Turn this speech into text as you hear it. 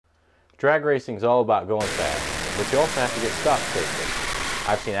Drag racing is all about going fast, but you also have to get stopped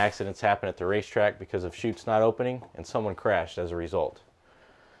safely. I've seen accidents happen at the racetrack because of chutes not opening and someone crashed as a result.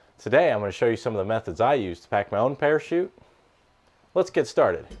 Today I'm going to show you some of the methods I use to pack my own parachute. Let's get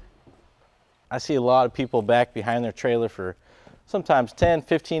started. I see a lot of people back behind their trailer for sometimes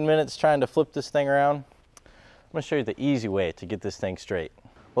 10-15 minutes trying to flip this thing around. I'm going to show you the easy way to get this thing straight.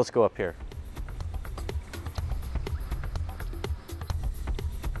 Let's go up here.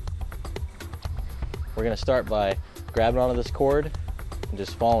 We're going to start by grabbing onto this cord and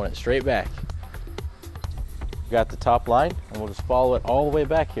just following it straight back. We got the top line and we'll just follow it all the way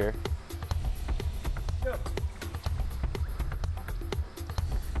back here. Go.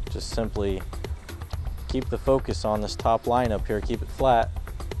 Just simply keep the focus on this top line up here, keep it flat,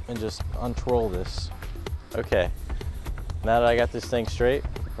 and just untwirl this. Okay, now that I got this thing straight,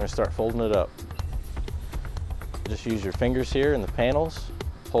 we're going to start folding it up. Just use your fingers here in the panels,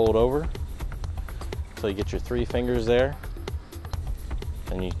 pull it over until you get your 3 fingers there,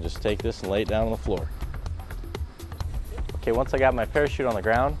 and you can just take this and lay it down on the floor. Okay, once I got my parachute on the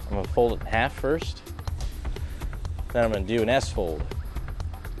ground, I'm going to fold it in half first. Then I'm going to do an S-fold.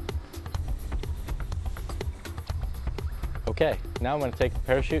 Okay, now I'm going to take the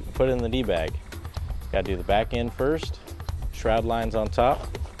parachute and put it in the D-bag. Got to do the back end first, shroud lines on top,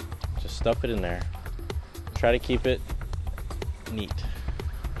 just stuff it in there. Try to keep it neat.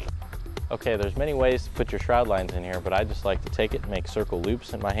 Okay, there's many ways to put your shroud lines in here, but I just like to take it and make circle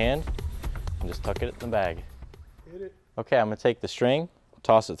loops in my hand and just tuck it in the bag. Okay, I'm going to take the string,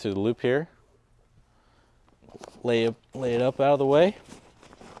 toss it through the loop here, lay it up out of the way.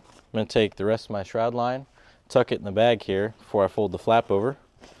 I'm going to take the rest of my shroud line, tuck it in the bag here before I fold the flap over.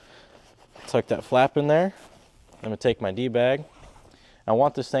 Tuck that flap in there. I'm going to take my D-bag. I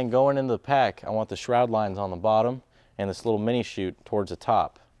want this thing going into the pack. I want the shroud lines on the bottom and this little mini chute towards the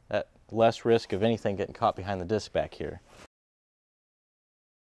top. That less risk of anything getting caught behind the disc back here.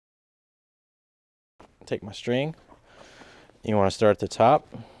 Take my string. You want to start at the top.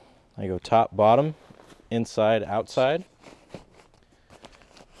 I go top, bottom, inside, outside.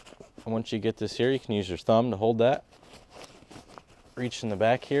 And once you get this here, you can use your thumb to hold that. Reach in the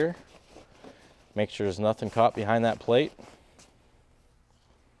back here. Make sure there's nothing caught behind that plate.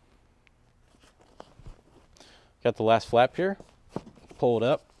 Got the last flap here. Pull it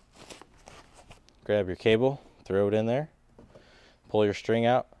up. Grab your cable, throw it in there. Pull your string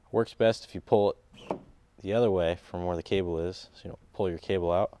out. Works best if you pull it the other way from where the cable is, so you don't pull your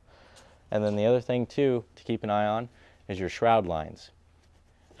cable out. And then the other thing too to keep an eye on is your shroud lines.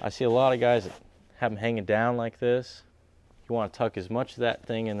 I see a lot of guys that have them hanging down like this. You want to tuck as much of that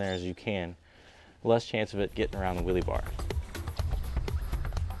thing in there as you can. Less chance of it getting around the wheelie bar.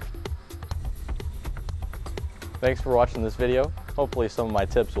 Thanks for watching this video. Hopefully some of my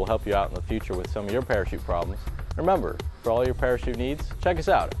tips will help you out in the future with some of your parachute problems. Remember, for all your parachute needs, check us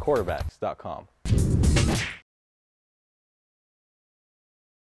out at quarterbacks.com.